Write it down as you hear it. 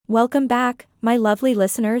Welcome back, my lovely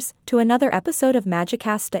listeners, to another episode of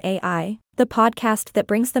Magicasta AI, the podcast that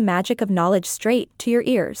brings the magic of knowledge straight to your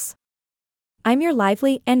ears. I'm your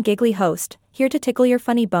lively and giggly host, here to tickle your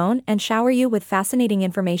funny bone and shower you with fascinating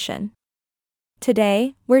information.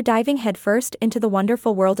 Today, we're diving headfirst into the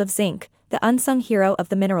wonderful world of zinc, the unsung hero of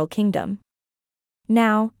the mineral kingdom.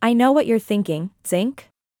 Now, I know what you're thinking, zinc?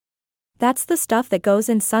 That's the stuff that goes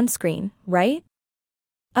in sunscreen, right?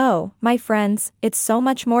 Oh, my friends, it's so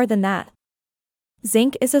much more than that.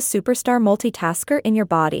 Zinc is a superstar multitasker in your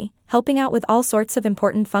body, helping out with all sorts of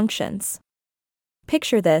important functions.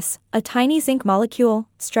 Picture this, a tiny zinc molecule,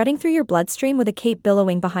 strutting through your bloodstream with a cape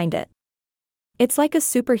billowing behind it. It's like a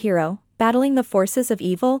superhero, battling the forces of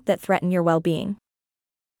evil that threaten your well-being.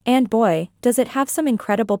 And boy, does it have some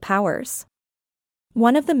incredible powers.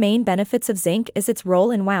 One of the main benefits of zinc is its role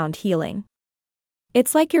in wound healing.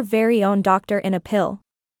 It's like your very own doctor in a pill.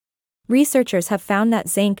 Researchers have found that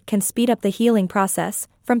zinc can speed up the healing process,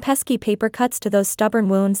 from pesky paper cuts to those stubborn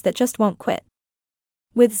wounds that just won't quit.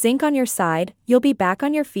 With zinc on your side, you'll be back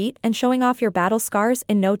on your feet and showing off your battle scars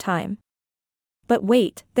in no time. But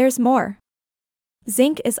wait, there's more.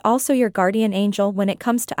 Zinc is also your guardian angel when it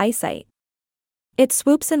comes to eyesight. It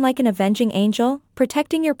swoops in like an avenging angel,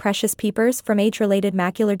 protecting your precious peepers from age-related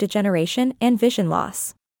macular degeneration and vision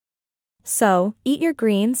loss. So, eat your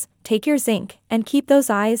greens, take your zinc, and keep those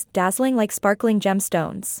eyes dazzling like sparkling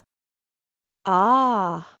gemstones.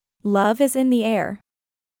 Ah, love is in the air.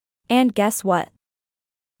 And guess what?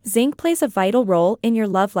 Zinc plays a vital role in your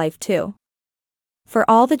love life too. For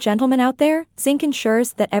all the gentlemen out there, zinc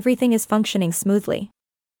ensures that everything is functioning smoothly.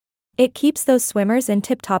 It keeps those swimmers in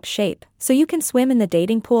tip-top shape, so you can swim in the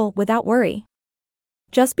dating pool without worry.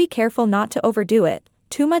 Just be careful not to overdo it.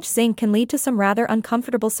 Too much zinc can lead to some rather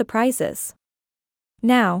uncomfortable surprises.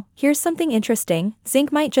 Now, here's something interesting,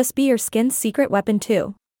 zinc might just be your skin's secret weapon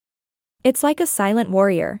too. It's like a silent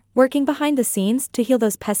warrior, working behind the scenes to heal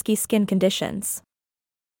those pesky skin conditions.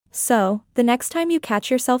 So, the next time you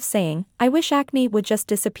catch yourself saying, "I wish acne would just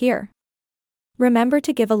disappear," remember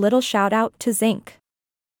to give a little shout out to zinc.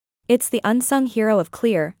 It's the unsung hero of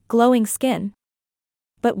clear, glowing skin.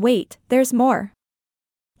 But wait, there's more.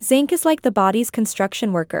 Zinc is like the body's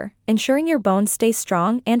construction worker, ensuring your bones stay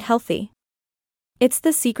strong and healthy. It's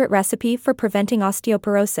the secret recipe for preventing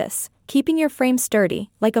osteoporosis, keeping your frame sturdy,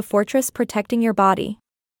 like a fortress protecting your body.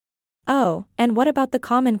 Oh, and what about the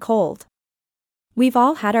common cold? We've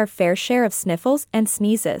all had our fair share of sniffles and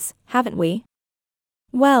sneezes, haven't we?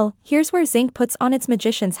 Well, here's where zinc puts on its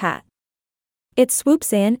magician's hat. It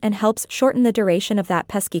swoops in and helps shorten the duration of that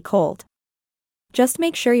pesky cold. Just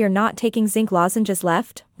make sure you're not taking zinc lozenges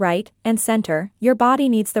left, right, and center. Your body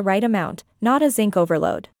needs the right amount, not a zinc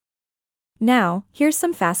overload. Now, here's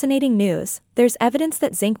some fascinating news. There's evidence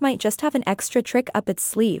that zinc might just have an extra trick up its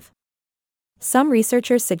sleeve. Some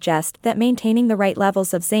researchers suggest that maintaining the right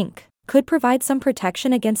levels of zinc could provide some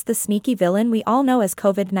protection against the sneaky villain we all know as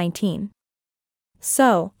COVID-19.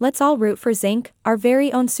 So, let's all root for zinc, our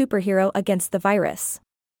very own superhero against the virus.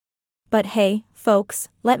 But hey, folks,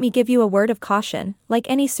 let me give you a word of caution. Like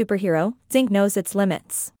any superhero, zinc knows its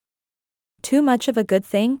limits. Too much of a good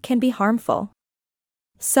thing can be harmful.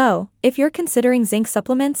 So, if you're considering zinc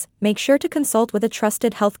supplements, make sure to consult with a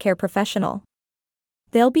trusted healthcare professional.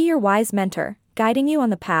 They'll be your wise mentor, guiding you on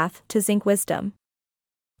the path to zinc wisdom.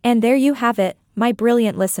 And there you have it, my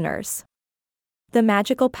brilliant listeners. The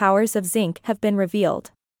magical powers of zinc have been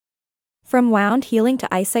revealed. From wound healing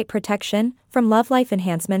to eyesight protection, from love life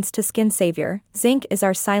enhancements to skin savior, zinc is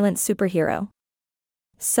our silent superhero.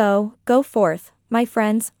 So, go forth, my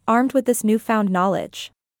friends, armed with this newfound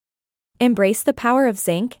knowledge. Embrace the power of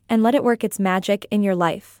zinc and let it work its magic in your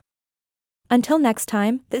life. Until next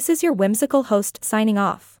time, this is your whimsical host signing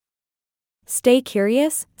off. Stay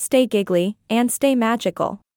curious, stay giggly, and stay magical.